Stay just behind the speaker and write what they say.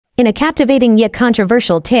In a captivating yet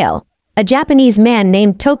controversial tale, a Japanese man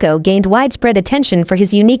named Toco gained widespread attention for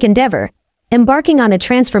his unique endeavor, embarking on a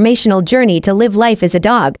transformational journey to live life as a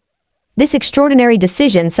dog. This extraordinary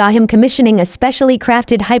decision saw him commissioning a specially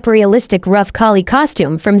crafted hyperrealistic rough collie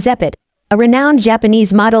costume from Zeppet, a renowned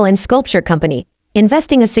Japanese model and sculpture company,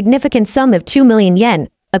 investing a significant sum of 2 million yen,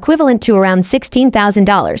 equivalent to around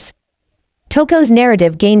 $16,000. Toco's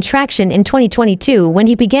narrative gained traction in 2022 when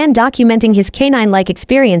he began documenting his canine-like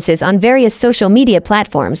experiences on various social media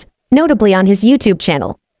platforms, notably on his YouTube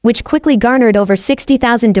channel, which quickly garnered over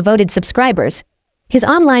 60,000 devoted subscribers. His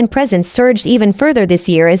online presence surged even further this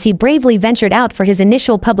year as he bravely ventured out for his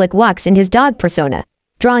initial public walks in his dog persona,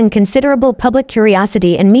 drawing considerable public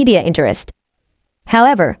curiosity and media interest.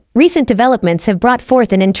 However, recent developments have brought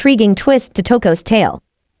forth an intriguing twist to Toco's tale.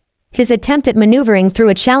 His attempt at maneuvering through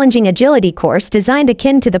a challenging agility course designed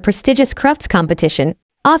akin to the prestigious Crufts competition,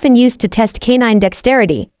 often used to test canine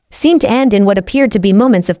dexterity, seemed to end in what appeared to be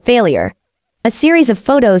moments of failure. A series of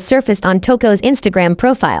photos surfaced on Toco's Instagram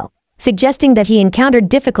profile, suggesting that he encountered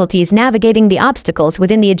difficulties navigating the obstacles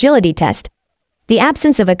within the agility test. The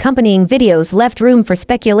absence of accompanying videos left room for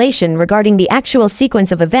speculation regarding the actual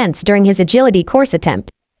sequence of events during his agility course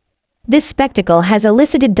attempt. This spectacle has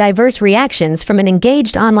elicited diverse reactions from an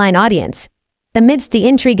engaged online audience. Amidst the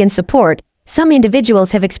intrigue and support, some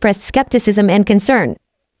individuals have expressed skepticism and concern.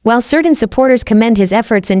 While certain supporters commend his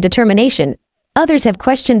efforts and determination, others have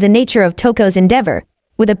questioned the nature of Toco's endeavor,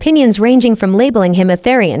 with opinions ranging from labeling him a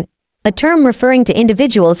Therian, a term referring to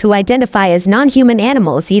individuals who identify as non-human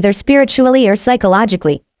animals either spiritually or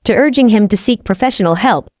psychologically, to urging him to seek professional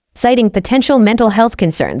help, citing potential mental health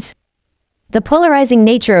concerns. The polarizing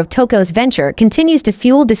nature of Toco's venture continues to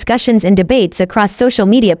fuel discussions and debates across social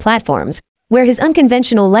media platforms, where his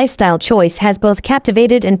unconventional lifestyle choice has both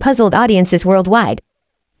captivated and puzzled audiences worldwide.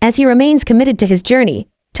 As he remains committed to his journey,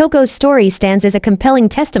 Toco's story stands as a compelling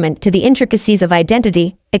testament to the intricacies of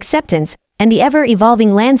identity, acceptance, and the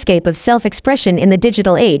ever-evolving landscape of self-expression in the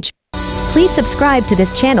digital age. Please subscribe to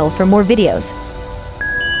this channel for more videos.